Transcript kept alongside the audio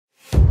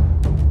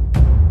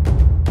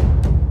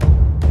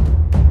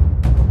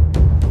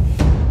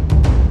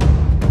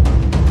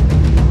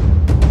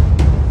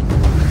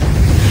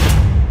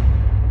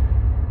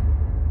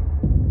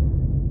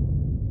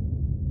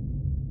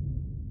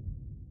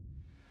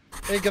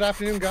Hey, good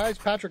afternoon, guys.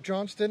 Patrick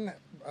Johnston,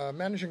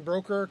 managing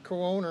broker,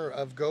 co-owner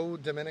of Go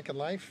Dominican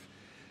Life.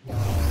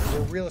 We're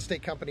a real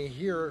estate company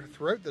here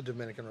throughout the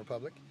Dominican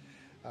Republic.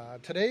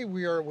 Today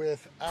we are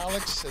with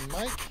Alex and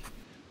Mike.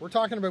 We're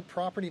talking about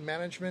property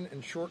management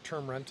and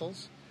short-term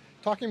rentals,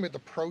 talking about the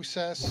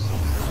process,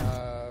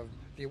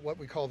 what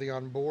we call the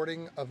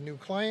onboarding of new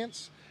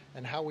clients,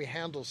 and how we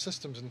handle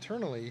systems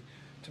internally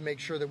to make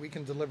sure that we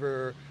can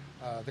deliver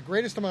the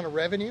greatest amount of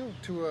revenue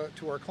to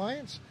our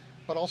clients,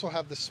 but also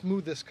have the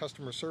smoothest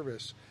customer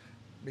service,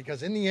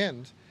 because in the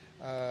end,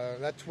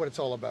 that's what it's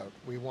all about.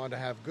 We want to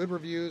have good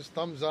reviews,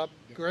 thumbs up,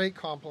 great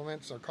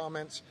compliments or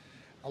comments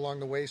along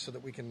the way so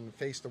that we can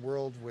face the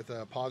world with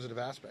a positive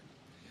aspect.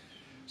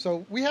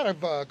 So we had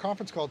a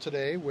conference call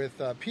today with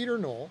Peter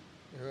Knoll.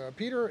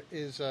 Peter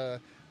is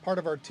part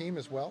of our team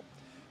as well.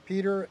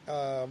 Peter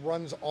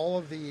runs all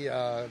of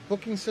the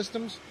booking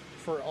systems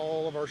for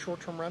all of our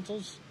short-term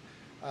rentals,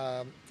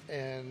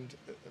 and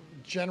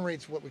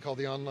generates what we call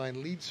the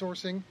online lead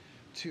sourcing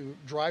to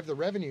drive the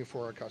revenue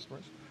for our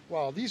customers,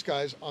 while these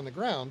guys on the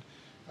ground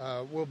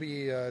will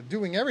be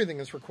doing everything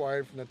that's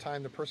required from the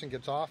time the person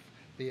gets off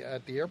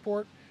at the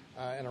airport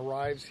and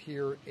arrives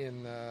here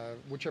in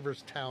whichever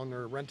town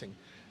they're renting,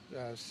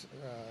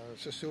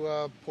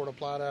 Sosua, Puerto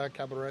Plata,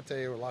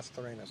 Cabarete, or Las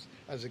Terrenas,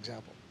 as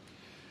example.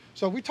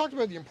 So we talked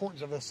about the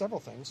importance of several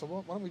things, so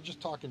why don't we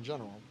just talk in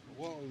general?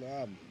 Well,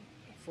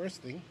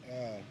 first thing,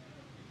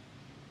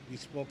 we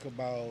spoke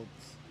about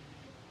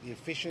the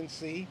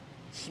efficiency,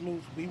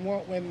 smooth. We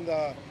want when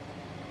the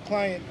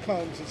client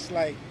comes, it's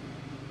like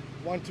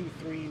 1, 2,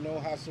 3, no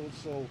hassle.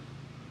 So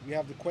we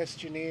have the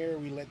questionnaire.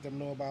 We let them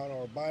know about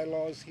our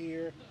bylaws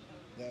here,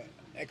 the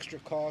extra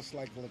costs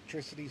like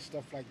electricity,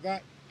 stuff like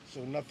that.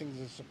 So nothing's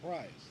a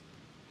surprise.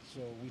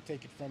 So we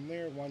take it from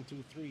there. 1,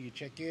 2, 3. You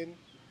check in.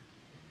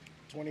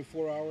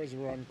 24 hours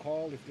we're on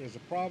call if there's a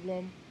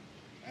problem,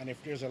 and if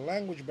there's a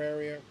language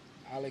barrier,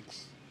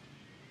 Alex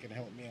can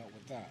help me out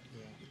with that.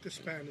 Yeah. With the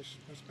Spanish.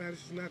 My Spanish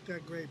is not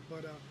that great,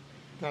 but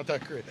not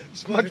that great.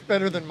 It's much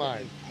better than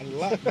mine. A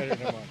lot better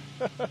than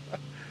mine.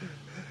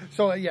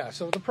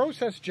 So the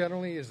process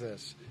generally is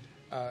this.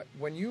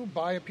 When you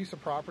buy a piece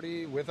of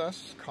property with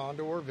us,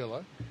 condo or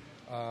villa,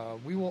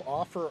 we will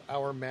offer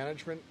our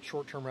management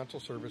short-term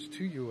rental service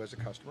to you as a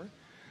customer.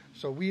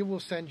 So we will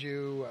send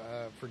you,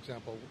 for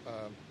example,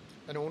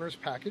 an owner's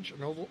package,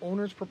 an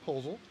owner's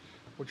proposal,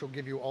 which will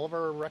give you all of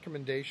our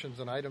recommendations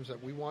and items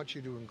that we want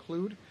you to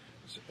include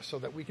so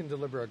that we can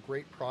deliver a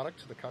great product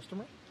to the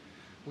customer.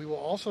 We will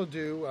also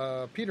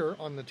do, Peter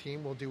on the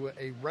team will do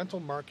a rental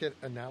market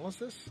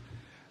analysis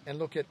and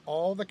look at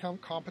all the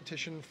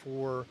competition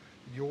for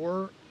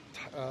your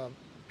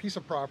piece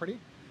of property.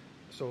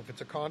 So if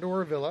it's a condo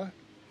or a villa,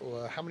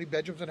 how many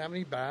bedrooms and how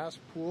many baths,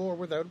 pool or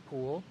without a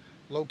pool,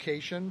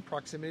 location,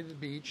 proximity to the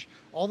beach,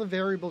 all the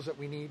variables that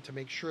we need to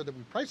make sure that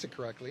we price it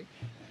correctly.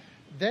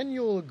 Then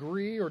you'll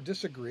agree or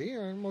disagree,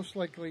 and most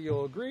likely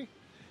you'll agree.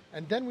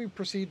 And then we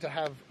proceed to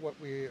have what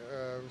we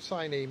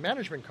sign a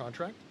management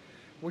contract,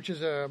 which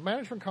is a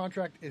management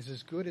contract is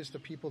as good as the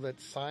people that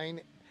sign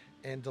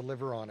and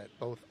deliver on it,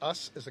 both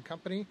us as a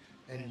company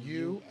and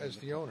you as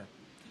the owner.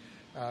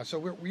 So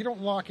we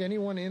don't lock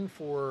anyone in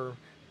for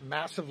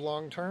massive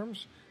long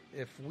terms.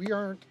 If we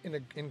aren't in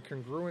a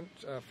congruent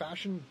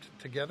fashion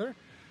together,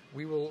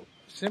 we will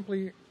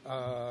simply,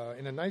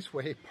 in a nice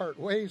way, part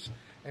ways,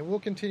 and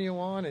we'll continue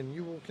on, and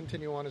you will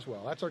continue on as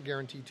well. That's our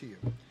guarantee to you.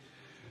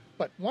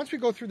 But once we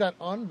go through that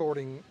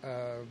onboarding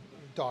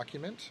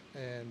document,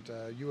 and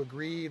you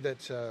agree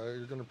that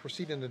you're going to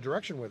proceed in the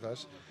direction with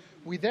us,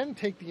 we then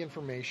take the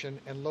information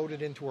and load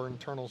it into our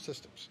internal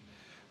systems.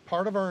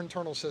 Part of our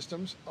internal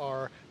systems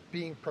are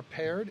being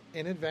prepared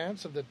in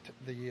advance of the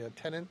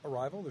tenant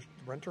arrival, the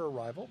renter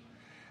arrival,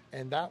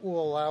 and that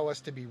will allow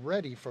us to be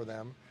ready for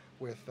them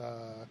with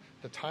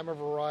the time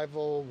of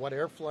arrival, what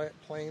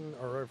airplane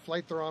or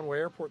flight they're on, what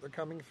airport they're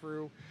coming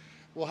through.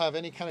 We'll have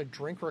any kind of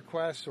drink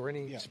requests or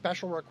any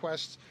special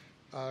requests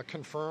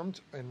confirmed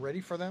and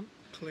ready for them.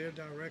 Clear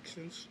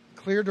directions.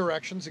 Clear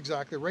directions,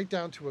 exactly, right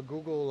down to a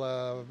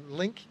Google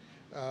link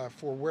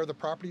for where the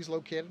property is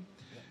located.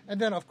 Yeah. And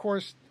then, of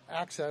course,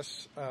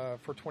 access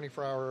for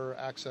 24-hour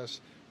access,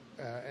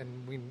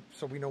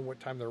 so we know what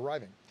time they're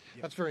arriving.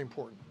 Yep. That's very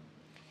important.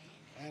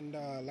 And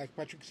like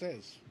Patrick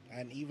says,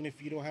 and even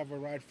if you don't have a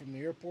ride from the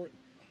airport,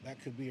 that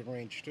could be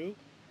arranged too.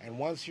 And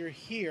once you're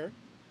here,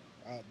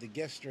 the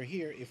guests are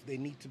here. If they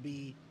need to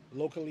be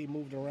locally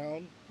moved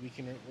around, we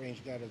can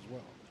arrange that as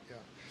well. Yeah.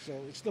 So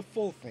it's the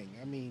full thing.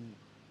 I mean,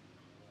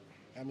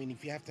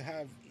 if you have to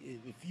have,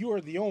 if you are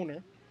the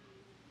owner,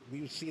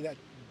 we would see that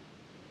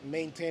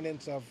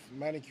maintenance of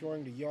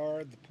manicuring the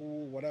yard, the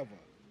pool, whatever.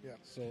 Yeah.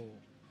 So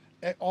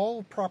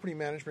all property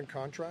management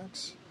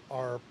contracts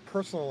are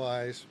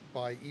personalized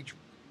by each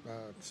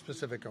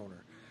specific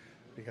owner,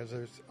 because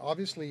there's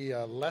obviously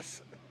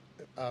less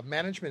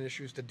management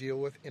issues to deal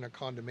with in a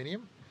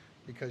condominium,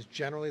 because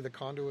generally the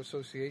condo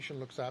association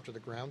looks after the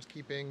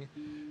groundskeeping,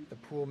 the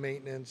pool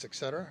maintenance,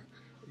 etc.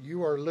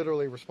 You are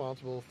literally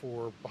responsible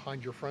for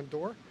behind your front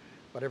door,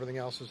 but everything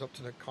else is up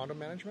to the condo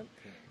management.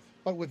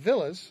 But with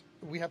villas,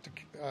 we have to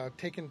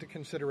take into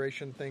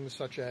consideration things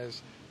such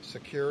as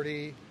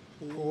security,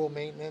 pool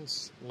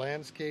maintenance,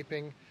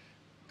 landscaping,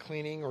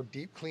 cleaning or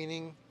deep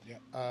cleaning,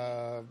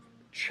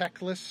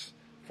 checklists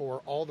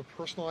for all the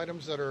personal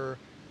items that are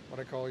what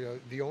I call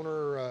the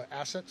owner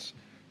assets,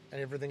 and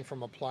everything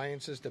from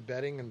appliances to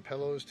bedding and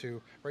pillows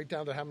to right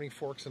down to how many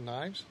forks and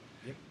knives.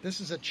 Yep.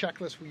 This is a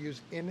checklist we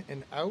use in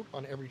and out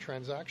on every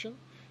transaction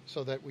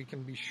so that we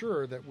can be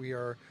sure that we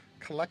are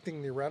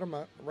collecting the right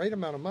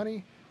amount of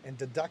money and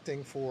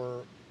deducting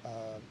for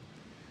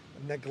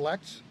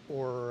neglect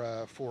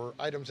or for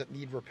items that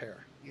need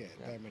repair. Damage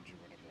or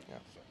whatever. Yeah.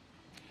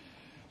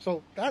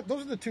 So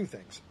those are the two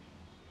things.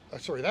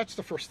 That's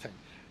the first thing.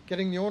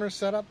 Getting the owner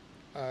set up,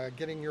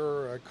 getting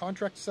your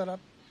contract set up.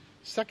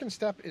 Second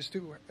step is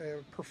to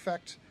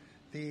perfect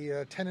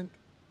the tenant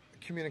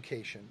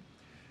communication.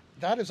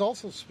 That is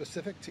also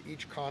specific to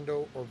each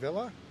condo or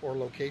villa or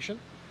location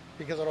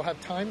because it'll have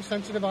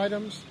time-sensitive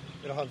items.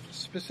 It'll have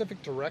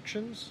specific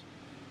directions.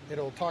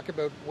 It'll talk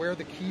about where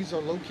the keys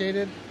are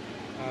located.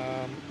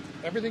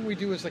 Everything we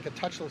do is like a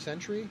touchless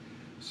entry.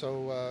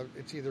 So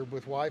it's either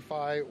with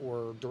Wi-Fi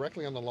or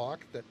directly on the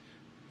lock that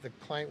the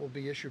client will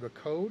be issued a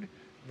code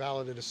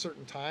valid at a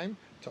certain time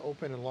to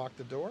open and lock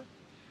the door.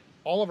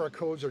 All of our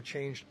codes are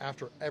changed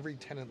after every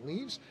tenant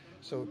leaves,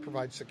 so it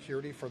provides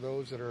security for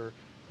those that are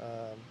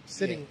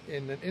sitting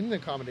in the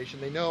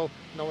accommodation. They know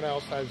no one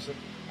else has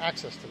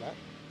access to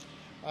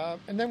that.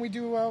 And then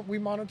we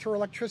monitor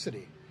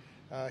electricity.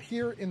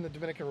 Here in the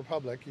Dominican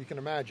Republic, you can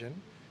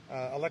imagine,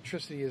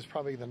 electricity is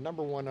probably the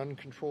number one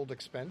uncontrolled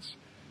expense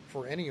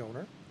for any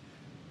owner,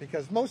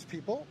 because most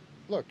people,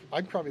 look,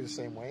 I'm probably the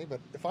same way, but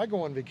if I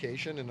go on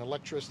vacation and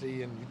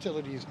electricity and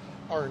utilities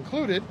are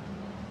included,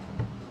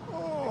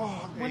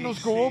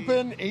 windows go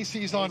open,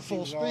 AC's on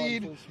full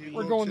speed,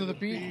 we're going to the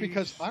beach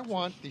because I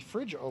want the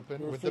fridge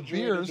open with the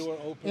beers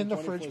in the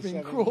fridge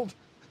being cooled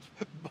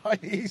by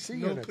the AC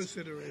units.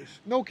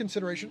 No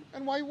consideration.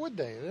 And why would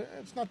they?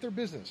 It's not their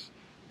business.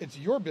 It's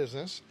your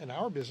business and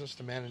our business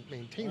to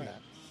maintain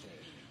that.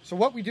 So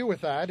what we do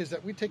with that is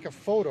that we take a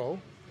photo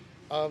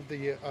of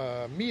the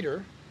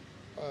meter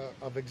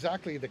of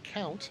exactly the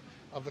count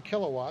of the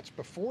kilowatts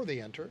before they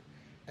enter,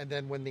 and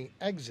then when they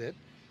exit,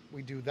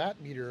 we do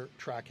that meter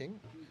tracking.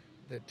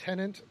 The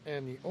tenant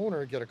and the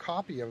owner get a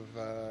copy of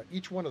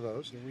each one of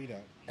those, the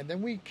readout, and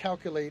then we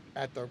calculate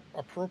at the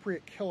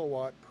appropriate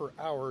kilowatt per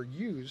hour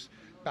used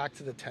back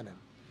to the tenant.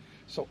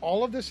 So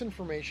all of this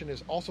information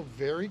is also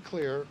very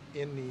clear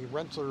in the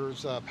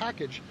renter's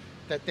package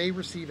that they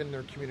receive in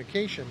their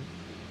communication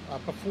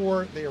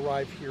before they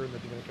arrive here in the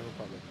Dominican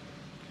Republic.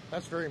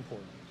 That's very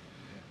important.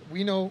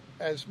 We know,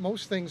 as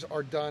most things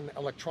are done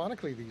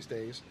electronically these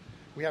days,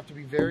 we have to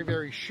be very,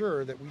 very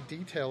sure that we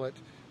detail it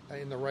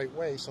in the right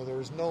way, so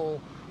there's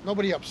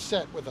nobody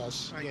upset with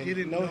us.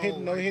 No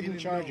hidden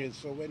charges.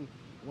 So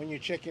when you're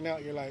checking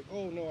out, you're like,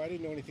 oh no, I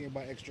didn't know anything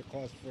about extra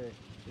cost for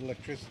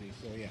electricity.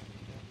 So yeah.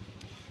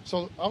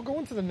 So I'll go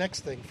into the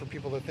next thing for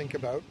people to think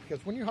about,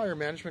 because when you hire a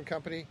management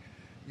company,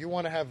 you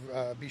want to have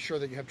be sure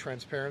that you have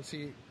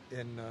transparency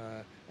in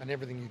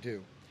everything you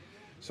do.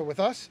 So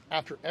with us,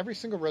 after every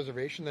single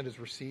reservation that is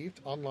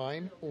received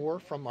online or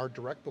from our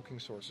direct booking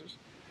sources,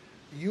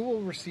 you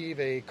will receive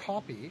a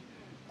copy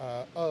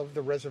of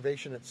the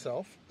reservation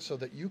itself so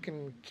that you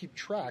can keep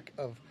track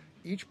of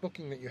each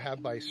booking that you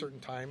have by a certain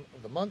time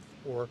of the month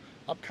or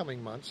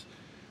upcoming months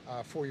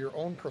for your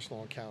own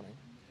personal accounting.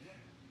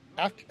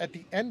 At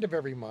the end of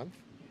every month,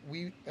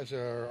 we, as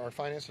our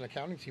finance and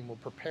accounting team, will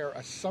prepare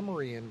a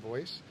summary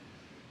invoice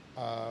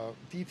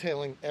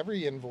detailing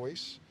every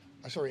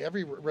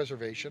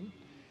reservation,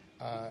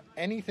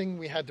 anything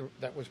we had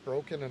that was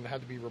broken and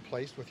had to be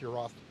replaced with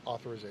your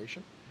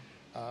authorization,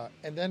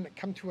 and then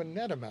come to a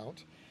net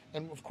amount.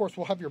 And of course,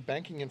 we'll have your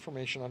banking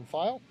information on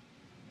file,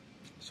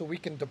 so we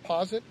can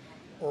deposit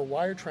or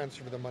wire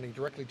transfer the money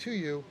directly to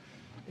you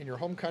in your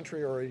home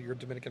country or your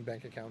Dominican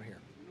bank account here.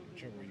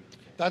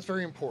 That's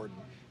very important.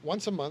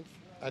 Once a month,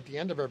 at the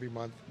end of every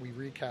month, we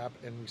recap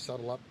and we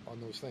settle up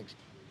on those things.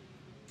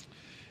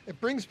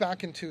 It brings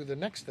back into the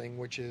next thing,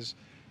 which is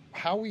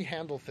how we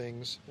handle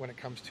things when it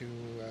comes to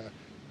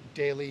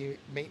daily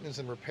maintenance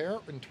and repair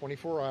and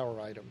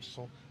 24-hour items.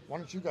 So why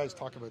don't you guys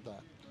talk about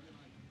that?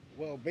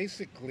 Well,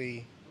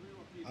 basically,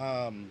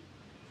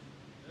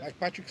 like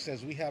Patrick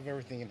says, we have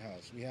everything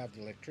in-house. We have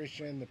the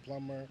electrician, the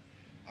plumber.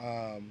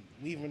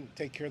 We even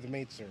take care of the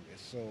maid service.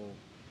 So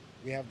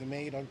we have the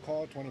maid on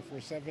call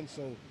 24/7.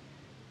 So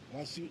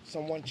once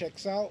someone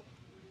checks out,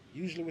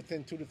 usually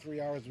within 2 to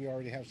 3 hours, we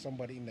already have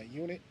somebody in that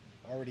unit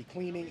already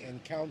cleaning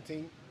and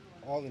counting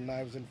all the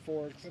knives and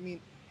forks. I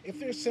mean, if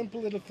there's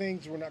simple little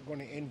things, we're not going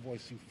to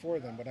invoice you for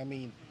them. But I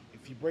mean,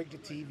 if you break the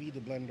TV, the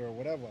blender, or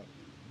whatever.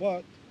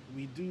 But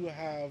we do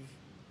have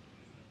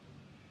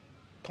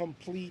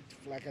complete,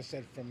 like I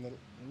said, from the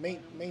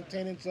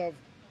maintenance of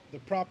the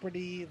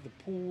property, the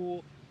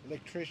pool,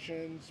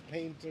 electricians,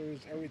 painters,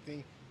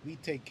 everything. We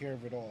take care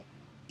of it all.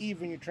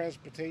 Even your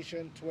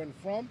transportation to and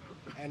from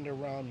and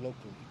around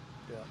locally.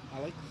 Yeah.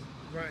 Alex?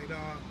 Right.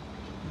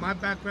 My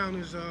background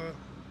is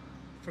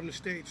from the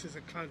States as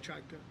a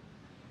contractor.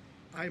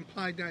 I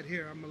implied that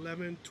here.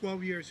 I'm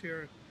 12 years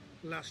here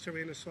in Las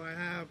Terrenas. So I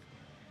have,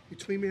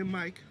 between me and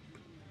Mike,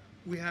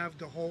 we have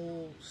the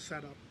whole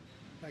setup.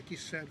 Like you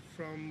said,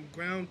 from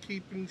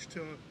groundkeepings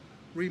to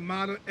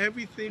remodel,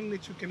 everything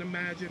that you can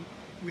imagine.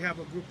 We have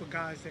a group of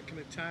guys that can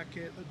attack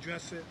it,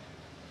 address it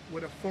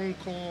with a phone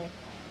call.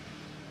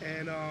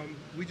 And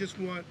we just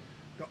want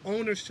the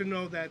owners to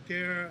know that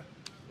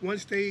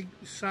once they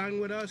sign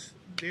with us,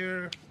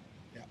 they're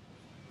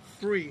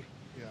free.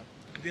 Yeah.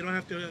 They don't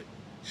have to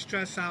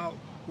stress out,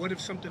 what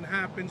if something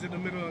happens in the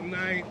middle of the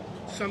night,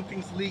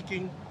 something's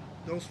leaking.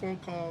 Those phone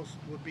calls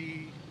will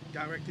be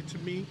directed to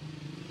me.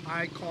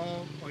 I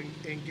call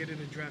and get it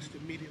addressed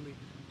immediately.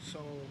 So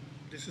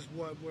this is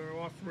what we're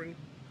offering.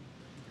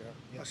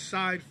 Yeah.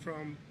 Aside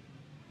from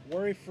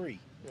Worry-free.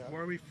 Yeah.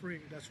 worry-free,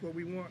 that's what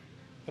we want.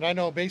 And I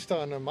know, based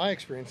on my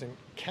experience in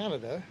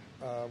Canada,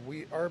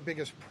 our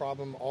biggest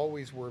problem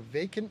always were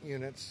vacant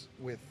units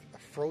with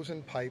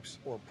frozen pipes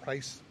or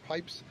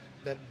pipes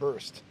that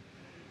burst.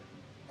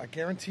 I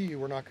guarantee you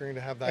we're not going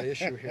to have that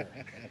issue here.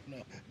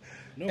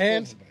 No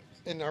And frozen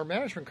pipes. in our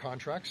management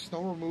contracts,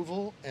 snow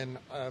removal and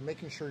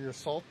making sure your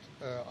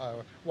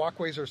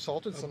walkways are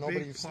salted so A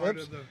nobody big part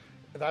slips,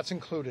 of that's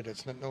included.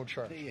 It's no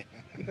charge. Yeah.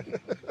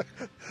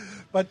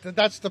 But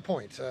that's the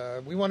point.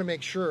 We want to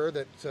make sure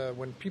that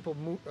when people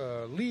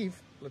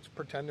leave, let's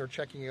pretend they're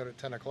checking out at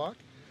 10 o'clock.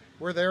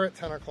 We're there at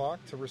 10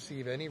 o'clock to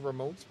receive any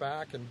remotes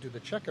back and do the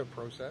checkout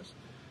process.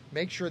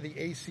 Make sure the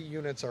AC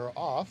units are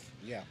off,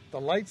 Yeah. the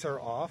lights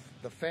are off,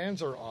 the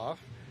fans are off,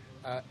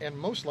 and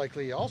most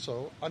likely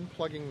also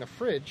unplugging the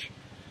fridge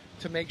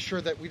to make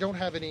sure that we don't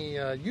have any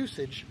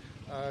usage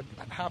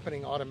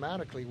happening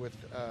automatically with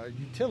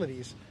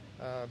utilities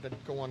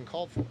that go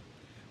uncalled for.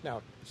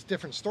 Now, it's a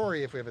different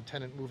story if we have a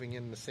tenant moving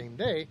in the same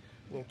day.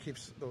 We'll keep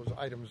those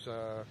items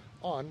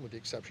on, with the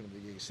exception of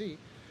the AC.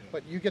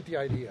 But you get the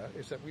idea,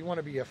 is that we want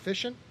to be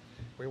efficient,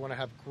 we want to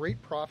have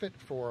great profit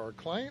for our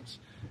clients,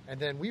 and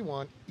then we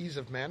want ease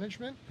of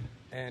management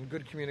and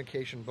good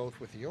communication both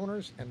with the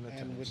owners and the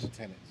tenants. And with the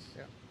tenants.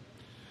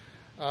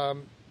 Yeah.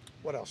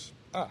 What else?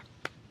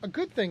 A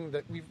good thing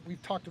that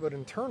we've talked about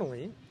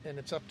internally, and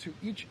it's up to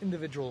each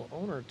individual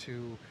owner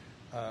to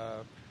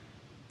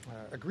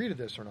agree to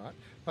this or not,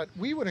 but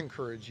we would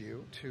encourage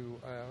you to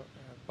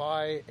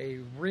buy a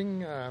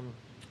ring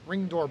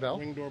doorbell.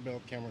 Ring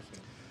doorbell camera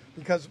system.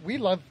 Because we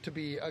love to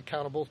be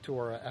accountable to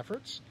our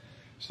efforts.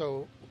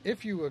 So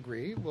if you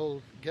agree,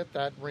 we'll get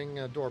that Ring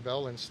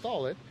doorbell,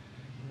 install it.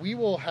 We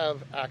will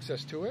have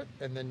access to it,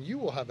 and then you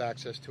will have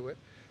access to it,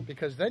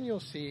 because then you'll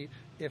see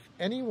if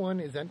anyone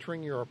is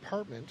entering your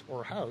apartment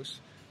or house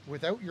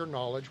without your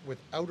knowledge,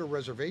 without a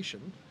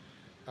reservation,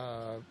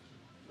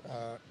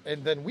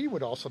 and then we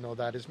would also know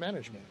that as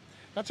management.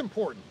 That's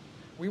important.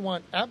 We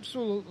want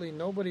absolutely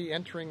nobody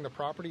entering the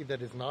property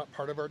that is not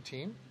part of our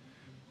team,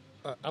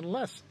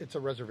 unless it's a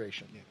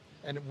reservation. Yeah.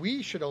 And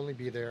we should only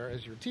be there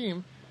as your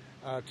team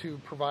to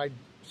provide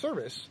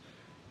service.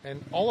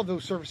 And all of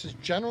those services,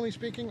 generally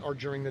speaking, are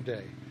during the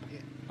day.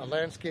 Yeah.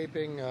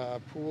 Landscaping,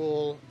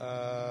 pool,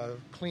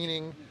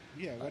 cleaning,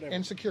 Yeah, whatever.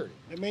 and security.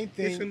 The main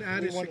thing It's an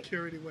added we want-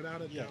 security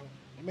without a Yeah. doubt.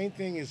 The main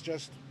thing is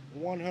just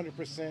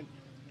 100%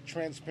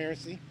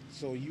 transparency,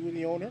 so you and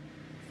the owner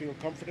feel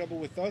comfortable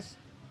with us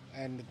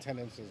and the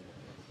tenants as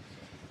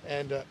well.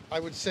 And I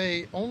would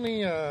say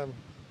only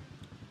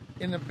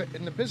in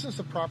the business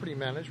of property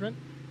management,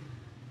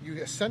 you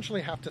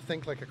essentially have to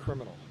think like a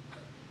criminal,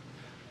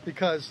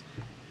 because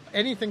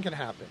anything can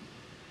happen.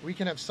 We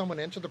can have someone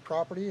enter the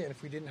property, and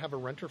if we didn't have a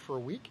renter for a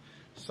week,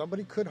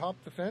 somebody could hop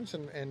the fence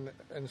and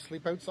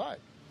sleep outside.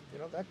 You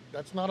know,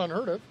 that's not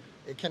unheard of.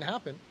 It can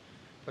happen,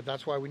 but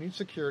that's why we need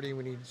security.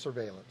 We need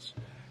surveillance.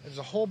 There's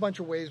a whole bunch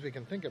of ways we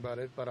can think about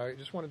it, but I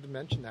just wanted to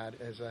mention that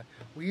as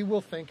we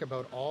will think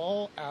about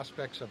all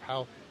aspects of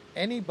how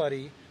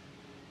anybody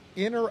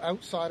in or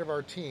outside of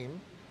our team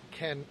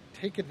can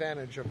take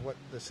advantage of what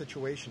the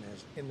situation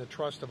is in the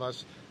trust of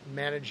us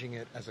managing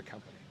it as a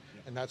company.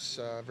 And that's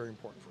very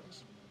important for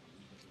us.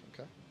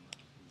 Okay.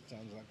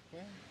 Sounds like a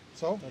plan.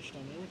 So Touched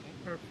on everything.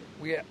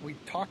 Perfect. we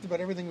talked about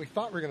everything we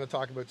thought we were going to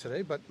talk about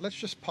today, but let's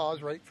just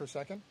pause right for a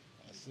second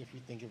Let's see if we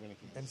think of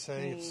anything. and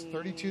say it's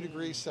 32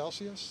 degrees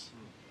Celsius.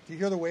 Do you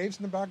hear the waves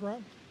in the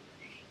background?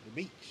 The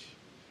beach.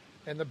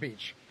 And the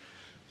beach.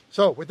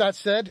 So with that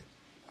said,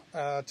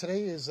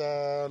 today is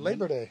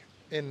Labor Day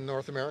in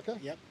North America.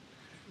 Yep.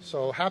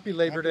 So happy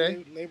Labor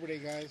Day. Labor Day,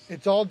 guys.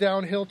 It's all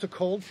downhill to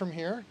cold from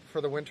here for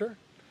the winter.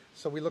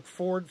 So we look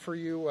forward for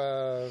you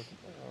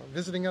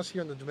visiting us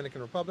here in the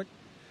Dominican Republic.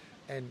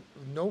 And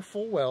know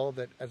full well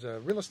that as a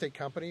real estate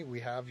company, we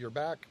have your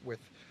back with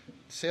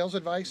sales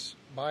advice,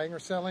 buying or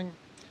selling,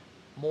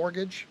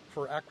 mortgage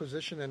for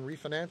acquisition and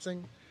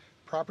refinancing,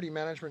 property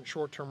management,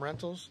 short-term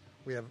rentals.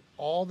 We have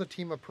all the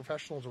team of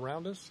professionals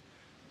around us,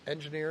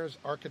 engineers,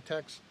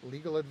 architects,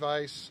 legal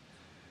advice,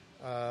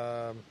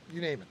 you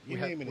name it. You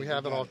name it, We you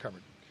have it got all it.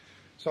 covered.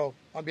 So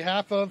on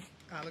behalf of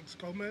Alex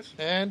Gomez.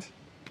 and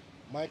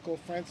Michael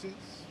Francis.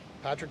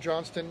 Patrick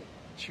Johnston,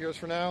 cheers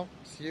for now.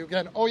 See you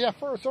again. Oh yeah,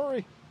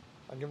 sorry.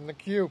 I'm giving the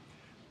cue.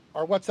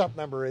 Our WhatsApp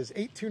number is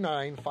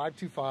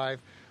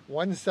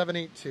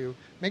 829-525-1782.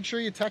 Make sure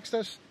you text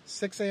us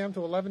 6 a.m.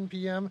 to 11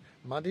 p.m.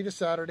 Monday to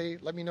Saturday.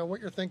 Let me know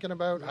what you're thinking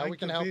about, how we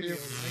can help you.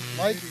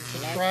 Like,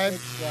 subscribe.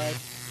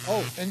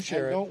 Oh, and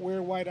share it. Don't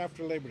wear white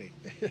after Labor Day.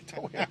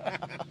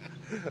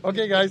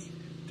 Okay, guys.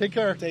 Take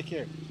care. Take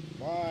care.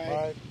 Bye.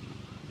 Bye.